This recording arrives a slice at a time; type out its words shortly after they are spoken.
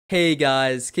Hey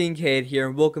guys, King Cade here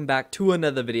and welcome back to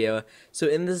another video. So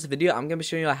in this video, I'm going to be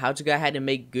showing you how to go ahead and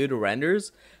make good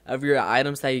renders of your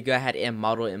items that you go ahead and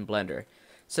model in Blender.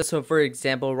 So for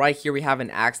example, right here we have an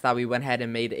axe that we went ahead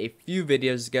and made a few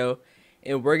videos ago.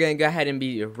 And we're going to go ahead and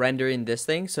be rendering this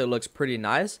thing so it looks pretty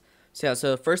nice. So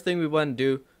the first thing we want to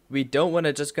do, we don't want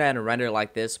to just go ahead and render it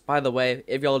like this. By the way,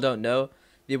 if y'all don't know,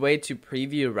 the way to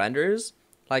preview renders,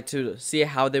 like to see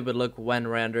how they would look when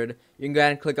rendered, you can go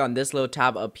ahead and click on this little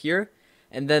tab up here,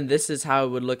 and then this is how it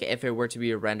would look if it were to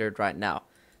be rendered right now.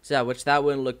 So yeah, which that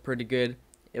wouldn't look pretty good,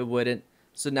 it wouldn't.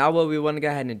 So now what we want to go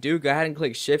ahead and do, go ahead and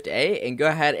click Shift A and go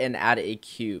ahead and add a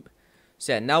cube.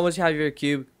 So yeah, now once you have your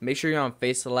cube, make sure you're on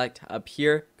face select up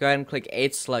here, go ahead and click A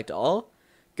to select all.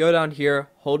 Go down here,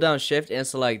 hold down Shift and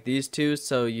select these two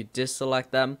so you deselect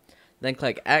them, then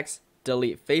click X,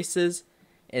 delete faces,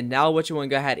 and now what you want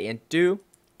to go ahead and do,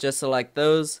 just select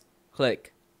those,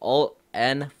 click Alt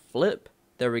N flip,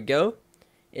 there we go,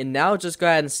 and now just go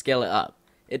ahead and scale it up.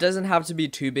 It doesn't have to be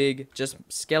too big, just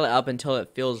scale it up until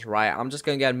it feels right. I'm just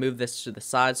going to go ahead and move this to the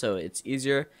side so it's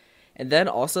easier, and then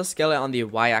also scale it on the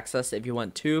y-axis if you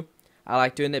want to. I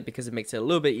like doing it because it makes it a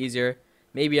little bit easier,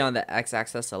 maybe on the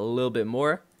x-axis a little bit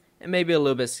more, and maybe a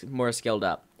little bit more scaled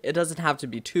up. It doesn't have to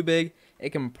be too big,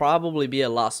 it can probably be a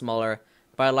lot smaller,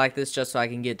 but I like this just so I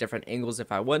can get different angles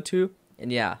if I want to.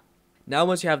 And yeah, now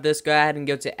once you have this, go ahead and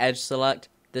go to edge select,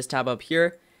 this tab up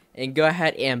here, and go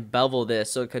ahead and bevel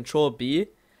this. So Control B,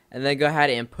 and then go ahead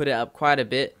and put it up quite a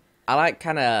bit. I like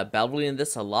kind of beveling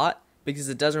this a lot because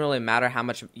it doesn't really matter how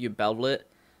much you bevel it,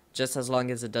 just as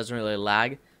long as it doesn't really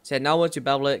lag. So now once you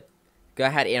bevel it, go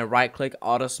ahead and right click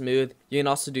auto smooth. You can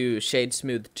also do shade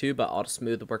smooth too, but auto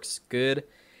smooth works good.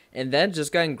 And then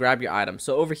just go ahead and grab your item.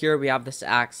 So over here we have this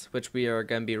axe, which we are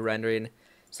going to be rendering.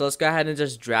 So let's go ahead and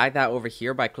just drag that over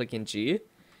here by clicking G.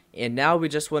 And now we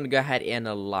just want to go ahead and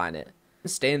align it.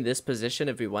 Stay in this position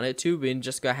if we wanted to. We can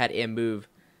just go ahead and move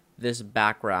this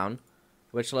background,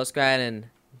 which let's go ahead and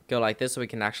go like this so we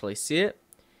can actually see it.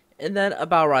 And then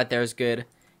about right there is good.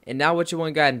 And now what you want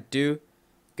to go ahead and do,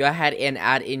 go ahead and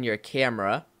add in your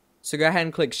camera. So go ahead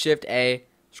and click Shift A,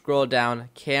 scroll down,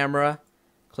 camera,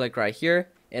 click right here.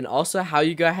 And also how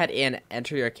you go ahead and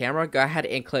enter your camera, go ahead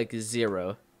and click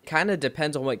 0. Kind of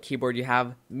depends on what keyboard you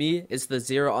have. Me, it's the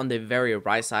 0 on the very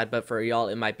right side, but for y'all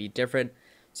it might be different.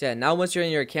 So yeah, now once you're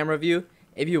in your camera view,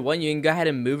 if you want, you can go ahead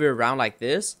and move it around like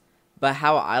this. But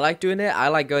how I like doing it, I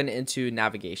like going into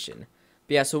navigation.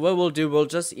 But yeah, so what we'll do, we'll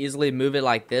just easily move it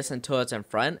like this until it's in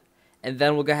front, and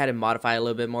then we'll go ahead and modify it a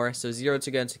little bit more. So 0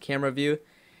 to go into camera view,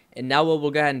 and now what we'll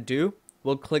go ahead and do,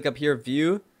 we'll click up here,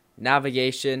 view,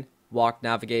 navigation, walk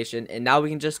navigation, and now we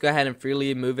can just go ahead and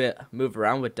freely move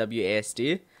around with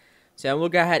WASD. So we'll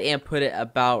go ahead and put it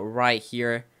about right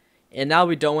here, and now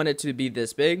we don't want it to be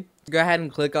this big. Go ahead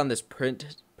and click on this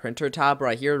printer tab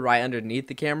right here, right underneath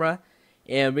the camera,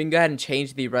 and we can go ahead and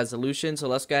change the resolution. So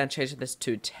let's go ahead and change this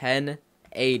to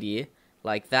 1080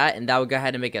 like that, and that will go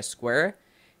ahead and make a square.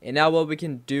 And now what we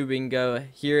can do, we can go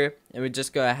here and we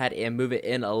just go ahead and move it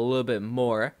in a little bit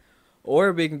more.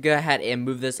 Or we can go ahead and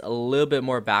move this a little bit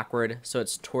more backward so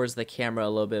it's towards the camera a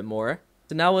little bit more.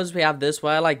 So now once we have this,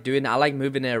 what I like doing, I like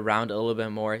moving it around a little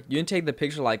bit more. You can take the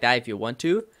picture like that if you want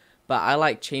to, but I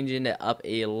like changing it up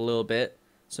a little bit.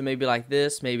 So maybe like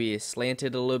this, maybe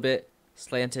slanted a little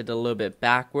bit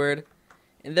backward.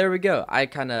 And there we go. I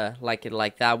kind of like it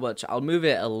like that, which I'll move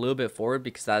it a little bit forward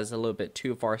because that is a little bit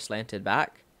too far slanted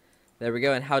back. There we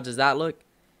go. And how does that look?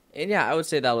 And yeah, I would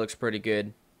say that looks pretty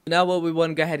good. Now what we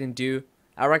want to go ahead and do,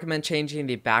 I recommend changing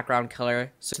the background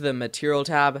color. So to the material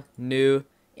tab, new,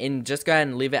 and just go ahead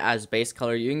and leave it as base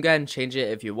color. You can go ahead and change it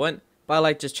if you want, but I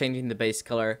like just changing the base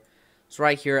color. So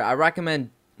right here, I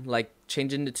recommend like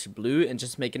changing it to blue and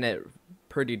just making it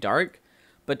pretty dark.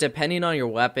 But depending on your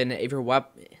weapon, if your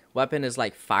weapon is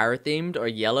like fire themed or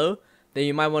yellow, then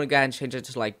you might want to go ahead and change it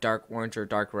to like dark orange or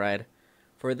dark red.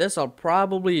 For this, I'll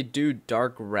probably do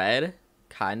dark red,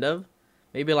 kind of.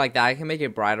 Maybe like that. I can make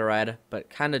it brighter red, but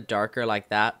kind of darker like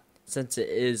that, since it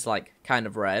is like kind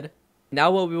of red.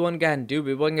 Now what we want to go ahead and do,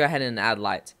 we want to go ahead and add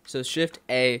lights. So Shift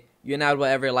A, you can add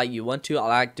whatever light you want to. I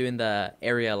like doing the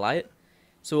area light.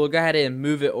 So we'll go ahead and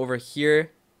move it over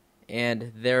here.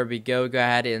 And there we go. Go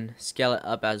ahead and scale it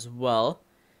up as well.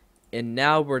 And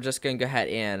now we're just going to go ahead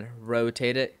and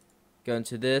rotate it. Go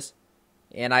into this.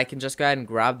 And I can just go ahead and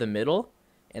grab the middle.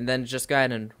 And then just go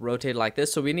ahead and rotate it like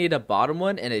this. So we need a bottom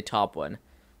one and a top one.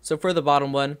 So for the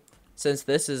bottom one, since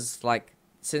this is like,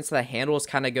 since the handle is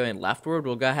kind of going leftward,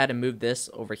 we'll go ahead and move this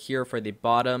over here for the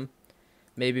bottom.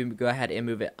 Maybe go ahead and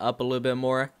move it up a little bit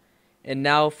more. And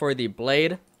now for the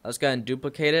blade, let's go ahead and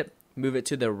duplicate it. Move it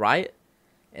to the right.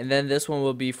 And then this one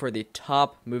will be for the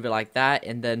top, move it like that,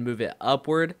 and then move it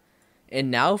upward.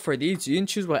 And now for these, you can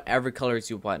choose whatever colors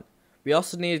you want. We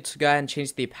also need to go ahead and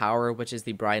change the power, which is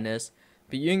the brightness.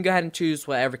 But you can go ahead and choose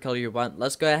whatever color you want.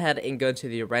 Let's go ahead and go into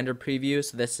the render preview.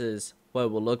 So this is what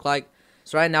it will look like.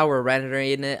 So right now we're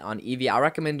rendering it on Eevee. I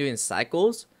recommend doing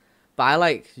cycles, but I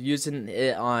like using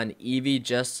it on Eevee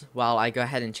just while I go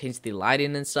ahead and change the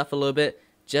lighting and stuff a little bit,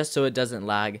 just so it doesn't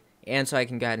lag and so I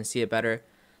can go ahead and see it better.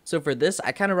 So for this,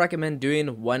 I kind of recommend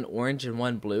doing one orange and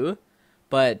one blue,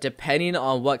 but depending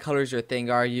on what colors your thing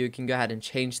are, you can go ahead and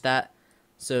change that.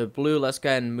 So blue, let's go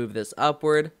ahead and move this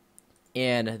upward,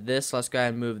 and this, let's go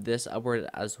ahead and move this upward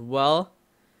as well.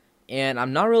 And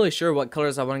I'm not really sure what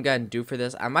colors I want to go ahead and do for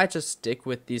this. I might just stick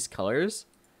with these colors,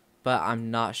 but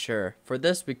I'm not sure. For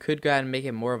this, we could go ahead and make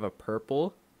it more of a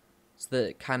purple so that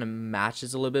it kind of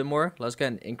matches a little bit more. Let's go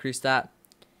ahead and increase that.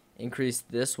 Increase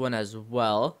this one as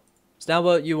well. So now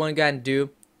what you want to go ahead and do,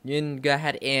 you can go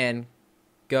ahead and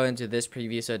go into this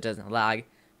preview so it doesn't lag.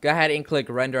 Go ahead and click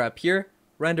render up here,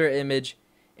 render image,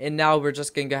 and now we're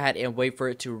just going to go ahead and wait for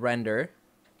it to render.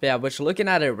 But yeah, which looking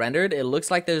at it rendered, it looks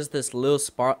like there's this little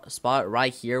spot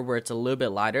right here where it's a little bit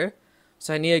lighter.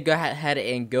 So I need to go ahead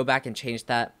and go back and change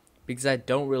that because I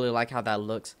don't really like how that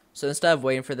looks. So instead of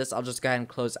waiting for this, I'll just go ahead and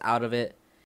close out of it.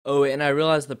 Oh, and I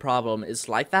realized the problem is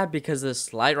like that because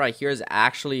this light right here is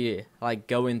actually like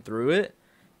going through it,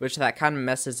 which that kind of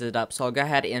messes it up. So I'll go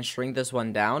ahead and shrink this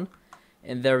one down,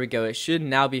 and there we go. It should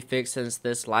now be fixed since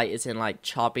this light isn't like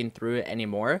chopping through it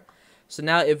anymore. So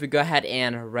now if we go ahead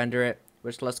and render it,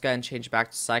 which let's go ahead and change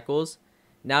back to cycles.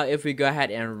 Now if we go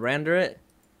ahead and render it,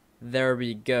 there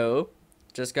we go.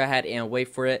 Just go ahead and wait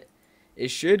for it. It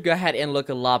should go ahead and look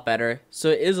a lot better. So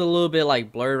it is a little bit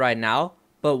like blurry right now,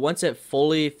 but once it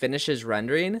fully finishes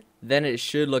rendering, then it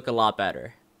should look a lot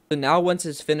better. So now once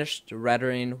it's finished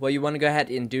rendering, what you want to go ahead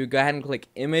and do, go ahead and click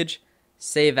image,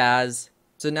 save as.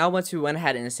 So now once you went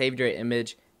ahead and saved your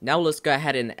image, now let's go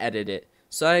ahead and edit it.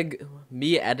 So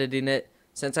me editing it,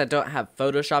 since I don't have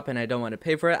Photoshop and I don't want to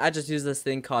pay for it, I just use this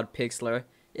thing called Pixlr.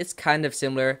 It's kind of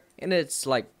similar and it's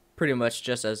like pretty much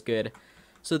just as good.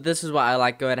 So this is what I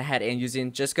like going ahead and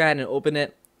using. Just go ahead and open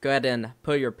it, go ahead and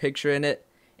put your picture in it.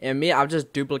 And me, I'm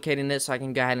just duplicating it so I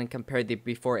can go ahead and compare the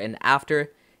before and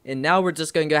after. And now we're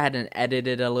just going to go ahead and edit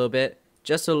it a little bit,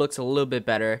 just so it looks a little bit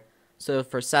better. So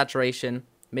for saturation,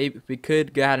 maybe we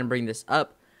could go ahead and bring this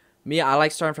up. Me, I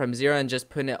like starting from 0 and just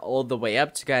putting it all the way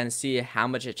up to go ahead and see how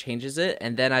much it changes it.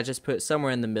 And then I just put it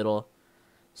somewhere in the middle.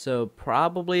 So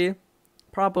probably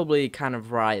kind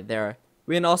of right there.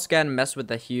 We can also go ahead and mess with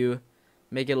the hue,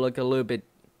 make it look a little bit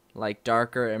like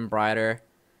darker and brighter.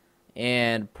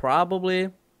 And probably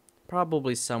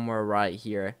somewhere right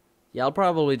here. Yeah, I'll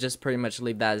probably just pretty much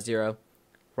leave that at 0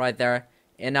 right there.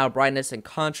 And now brightness and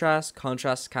contrast.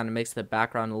 Contrast kind of makes the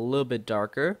background a little bit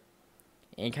darker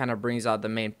and kind of brings out the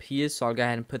main piece. So I'll go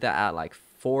ahead and put that at like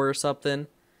 4 or something.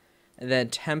 And then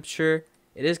temperature,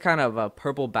 it is kind of a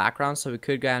purple background, so we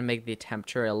could go ahead and make the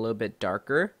temperature a little bit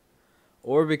darker,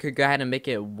 or we could go ahead and make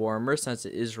it warmer since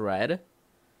it is red.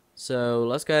 So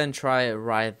let's go ahead and try it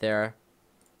right there.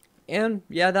 And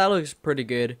yeah, that looks pretty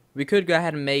good. We could go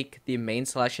ahead and make the main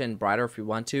selection brighter if we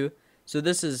want to. So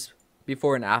this is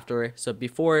before and after. So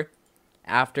before,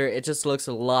 after, it just looks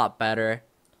a lot better.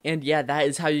 And yeah, that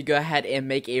is how you go ahead and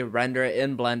make a render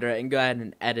in Blender and go ahead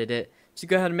and edit it to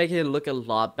go ahead and make it look a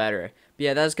lot better. But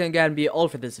yeah, that's going to go ahead and be all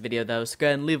for this video though. So go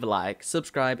ahead and leave a like,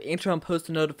 subscribe, and turn on post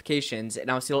notifications,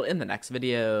 and I'll see you all in the next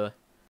video.